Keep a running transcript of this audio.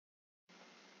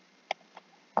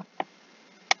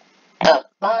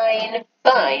Fine,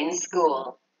 Fine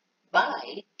School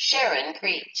by Sharon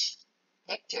Creech.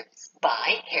 Pictures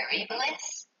by Harry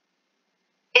Bliss.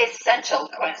 Essential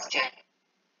question.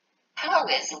 How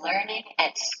is learning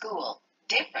at school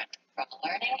different from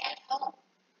learning at home?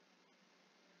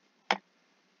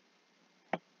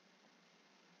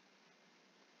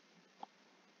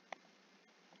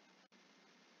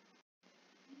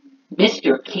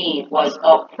 Mr. Keene was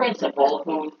a principal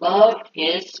who loved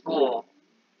his school.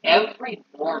 Every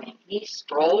morning he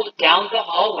strolled down the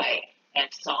hallway and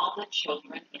saw the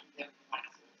children in their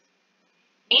classes.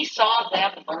 He saw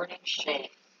them learning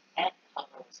shapes and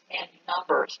colors and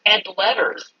numbers and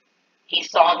letters. He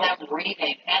saw them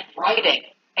reading and writing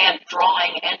and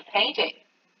drawing and painting.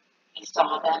 He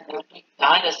saw them making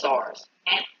dinosaurs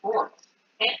and forts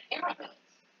and pyramids.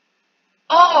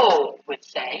 Oh, would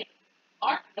say,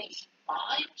 aren't these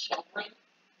fine children?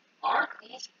 Aren't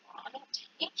these fine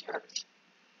teachers?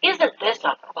 Isn't this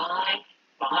a fine,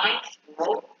 fine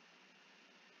school?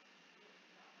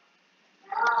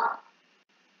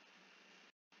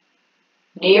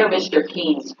 Near Mr.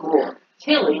 Keene's school,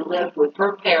 Tilly lived with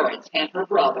her parents and her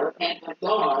brother and her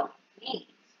dog, Beans,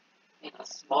 in a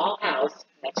small house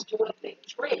next to a big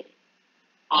tree.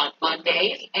 On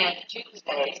Mondays and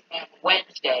Tuesdays and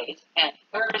Wednesdays and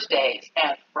Thursdays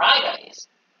and Fridays,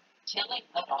 Tilly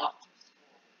went off to school.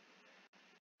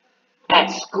 At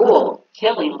school,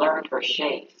 Tilly learned her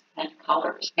shapes and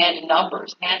colors and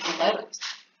numbers and letters.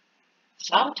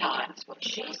 Sometimes when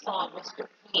she saw Mr.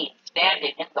 Keene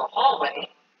standing in the hallway,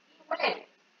 he waved.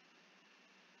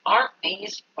 Aren't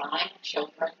these fine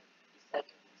children? He said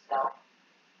to himself.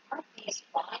 Aren't these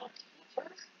fine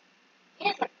teachers?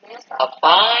 Isn't this a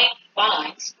fine,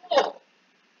 fine school?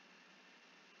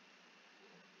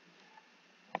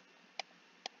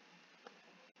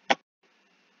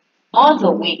 On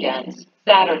the weekends,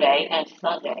 Saturday and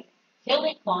Sunday,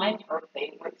 Tilly climbed her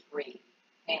favorite tree,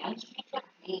 and she took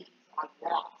Beans on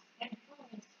walks and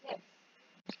pruning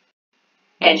sticks.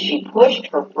 And she pushed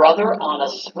her brother on a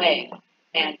swing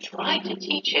and tried to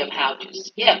teach him how to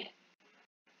skip.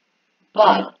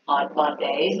 But on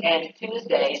Mondays and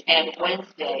Tuesdays and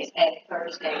Wednesdays and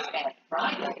Thursdays and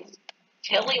Fridays,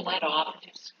 Tilly went off to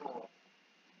school.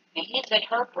 Beans and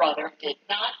her brother did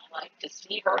not like to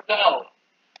see her go.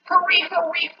 Hurry,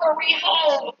 hurry, hurry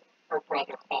home, her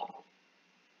brother called.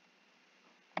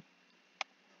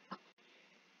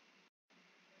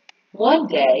 One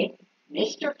day,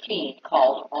 Mr. Keene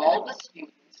called all the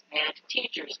students and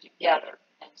teachers together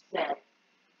and said,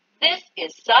 "This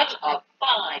is such a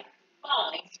fine,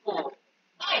 fine school.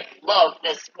 I love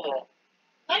this school.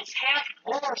 Let's have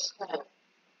more school.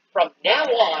 From now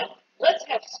on, let's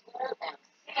have school on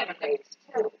Saturdays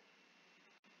too."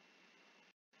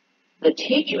 The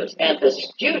teachers and the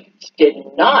students did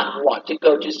not want to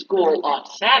go to school on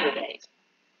Saturdays,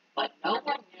 but no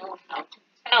one knew how to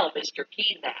tell Mr.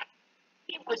 Keene that.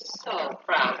 He was so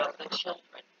proud of the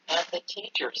children and the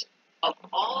teachers, of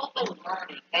all the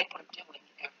learning they were doing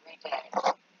every day.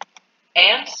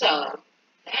 And so,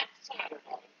 that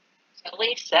Saturday,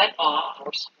 Tilly set off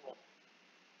for school.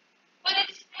 But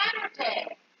it's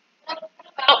Saturday. What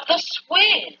about the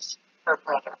swings? Her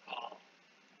brother called.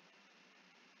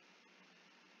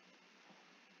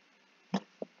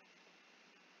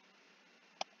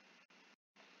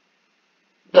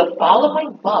 The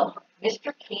following month,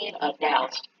 Mr. Keene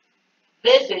announced,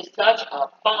 "This is such a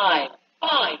fine,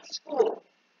 fine school.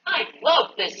 I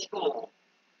love this school.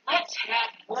 Let's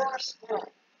have more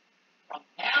school. From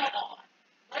now on,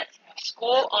 let's have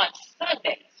school on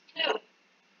Sundays too."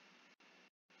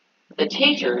 The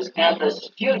teachers and the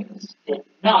students did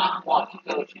not want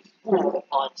to go to school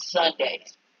on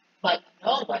Sundays, but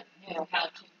no one knew how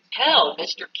to tell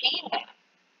Mr. Keene that.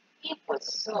 He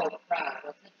was so proud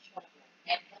of the children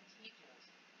and the teachers,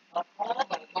 of all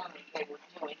the learning they were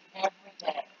doing every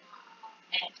day.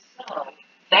 And so,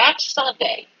 that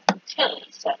Sunday, Tilly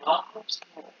set off for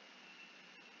school.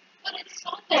 But it's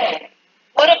Sunday.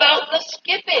 What about the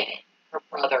skipping? Her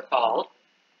brother called.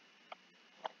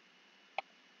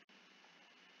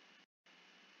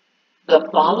 The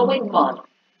following month,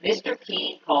 Mr.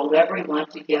 Keene called everyone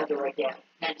together again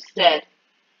and said,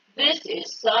 "This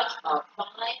is such a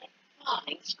fine,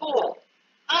 fine school.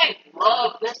 I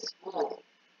love this school.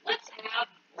 Let's have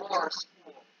more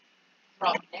school.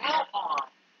 From now on,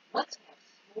 let's have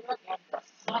school in the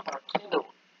summer too.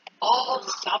 All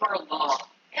summer long,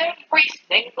 every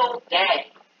single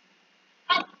day.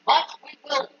 How much we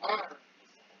will learn.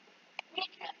 We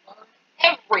can learn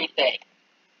everything.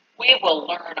 We will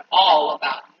learn all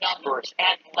about numbers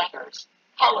and letters,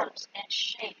 colors and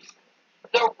shapes,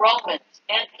 the Romans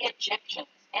and the Egyptians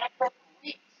and the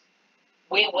Greeks.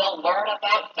 We will learn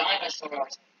about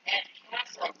dinosaurs and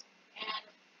castles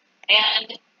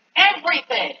and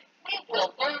everything. We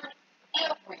will learn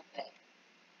everything.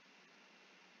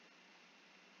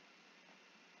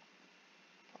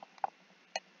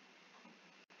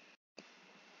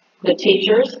 The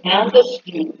teachers and the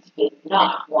students did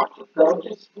not want to go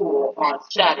to school on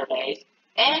Saturdays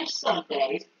and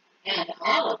Sundays and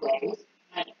holidays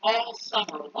and all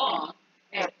summer long,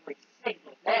 every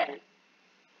single day.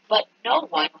 But no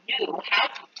one knew how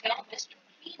to tell Mr.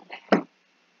 Keene that.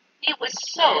 He was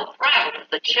so proud of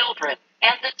the children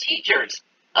and the teachers,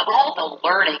 of all the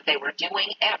learning they were doing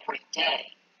every day.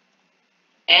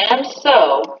 And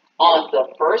so, on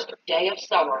the first day of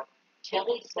summer,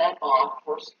 Tilly set off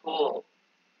for school.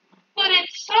 But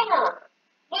it's summer!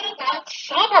 What about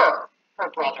summer? Her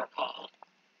brother called.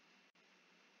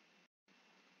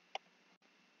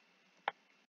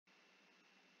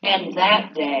 And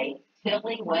that day,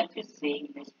 Tilly went to see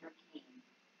Mr. Keene.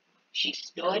 She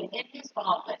stood in his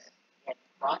office in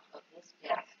front of his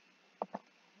desk.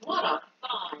 What a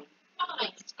fine,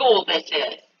 fine school this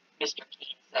is, Mr.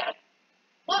 Keene said.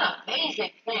 What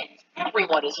amazing things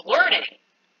everyone is learning.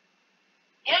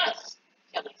 Yes,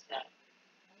 Tilly said.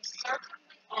 We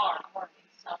certainly are learning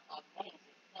some amazing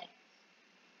things.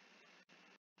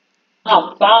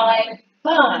 A fine,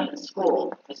 fine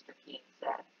school, Mr. Keene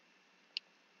said.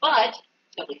 But,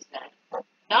 Tilly said,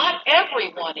 not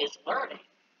everyone is learning.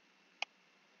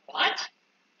 What?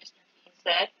 Mr. Keene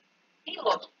said. He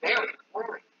looked very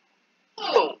worried.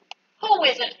 Who? Who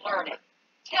isn't learning?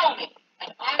 Tell me,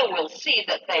 and I will see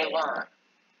that they learn.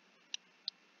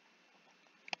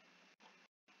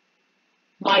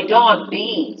 My dog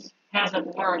Beans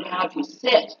hasn't learned how to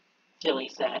sit, Tilly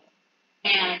said,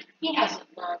 and he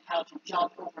hasn't learned how to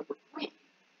jump over the creek.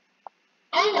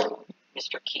 Oh,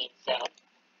 Mr. Keene said,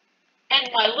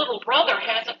 and my little brother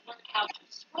hasn't learned how to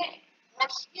swing or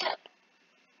skip.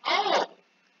 Oh,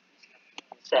 Mr.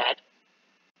 Keene said.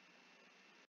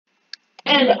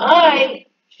 And I,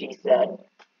 she said.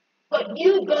 But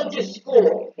you go to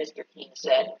school, Mr. Keene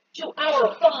said, to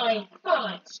our fine,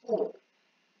 fine school.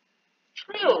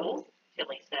 True,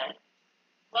 Tilly said,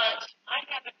 but I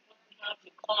haven't learned how to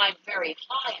climb very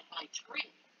high in my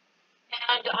tree,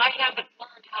 and I haven't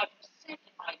learned how to sit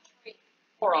in my tree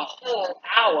for a whole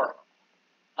hour.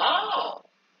 Oh,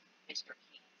 Mr.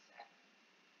 Keene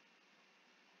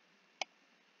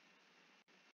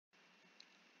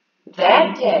said.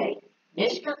 That day,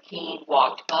 Mr. Keene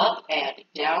walked up and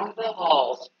down the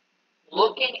halls,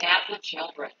 looking at the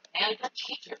children and the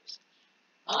teachers.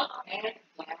 Up and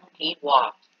down he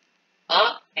walked,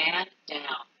 up and down,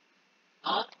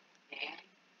 up and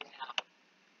down.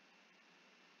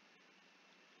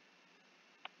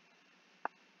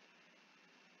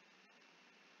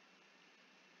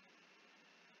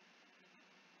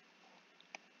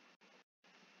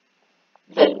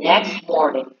 The next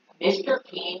morning, Mr.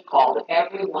 Keene called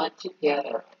everyone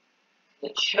together.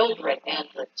 The children and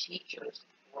the teachers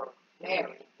were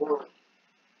very worried.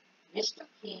 Mr.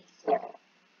 Keene said,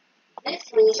 "This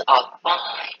is a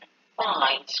fine,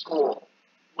 fine school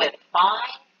with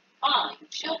fine, fine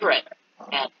children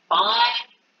and fine,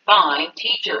 fine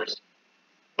teachers.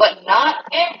 But not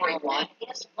everyone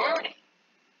is learning."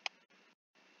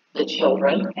 The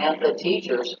children and the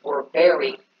teachers were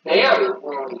very, very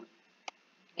worried.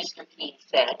 Mr. Keene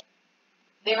said,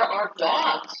 "There are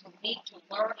dogs who need to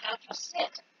learn how to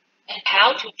sit and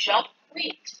how to jump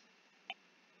creeks."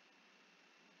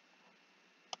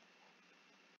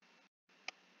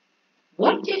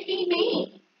 What did he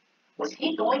mean? Was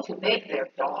he going to make their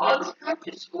dogs come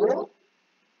to school?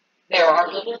 There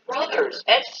are little brothers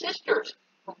and sisters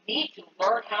who need to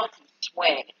learn how to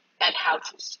swing and how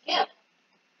to skip.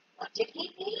 What did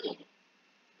he mean?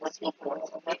 Was he going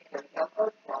to make their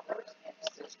younger brothers and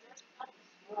sisters come to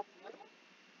school too?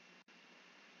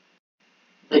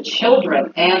 The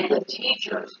children and the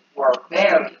teachers were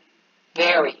very,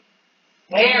 very,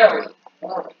 very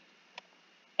worried.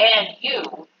 And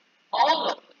you, all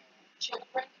of you,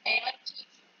 children and teachers,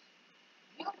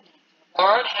 you need to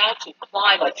learn how to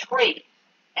climb a tree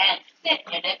and sit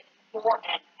in it for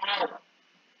an hour,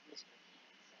 Mr. Keene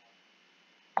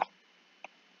said.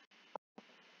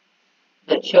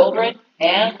 The children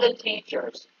and the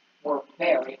teachers were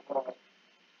very worried.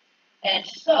 And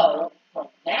so, from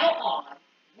now on,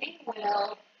 we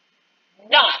will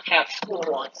not have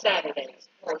school on Saturdays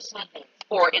or Sundays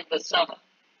or in the summer.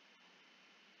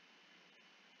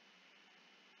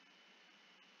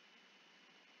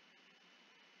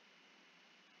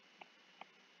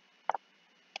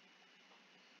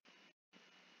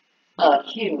 A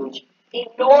huge,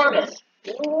 enormous,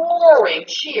 roaring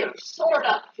cheers soared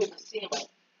up to the ceiling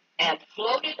and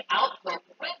floated out the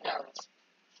windows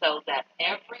so that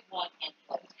everyone in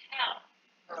the town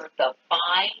heard the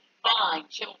fine, fine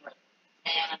children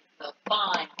and the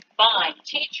fine, fine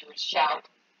teachers shout,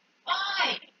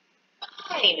 "Fine,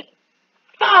 fine,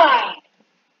 fine!"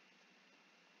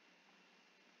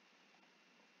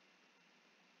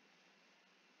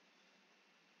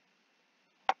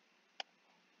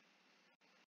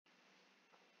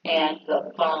 And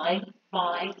the fine,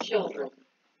 fine children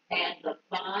and the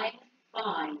fine,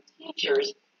 fine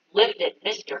teachers lifted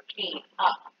Mr. King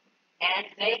up, and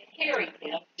they carried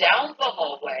him down the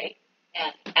hallway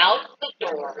and out the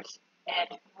doors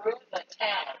and through the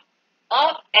town,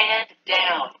 up and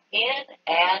down, in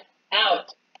and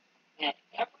out.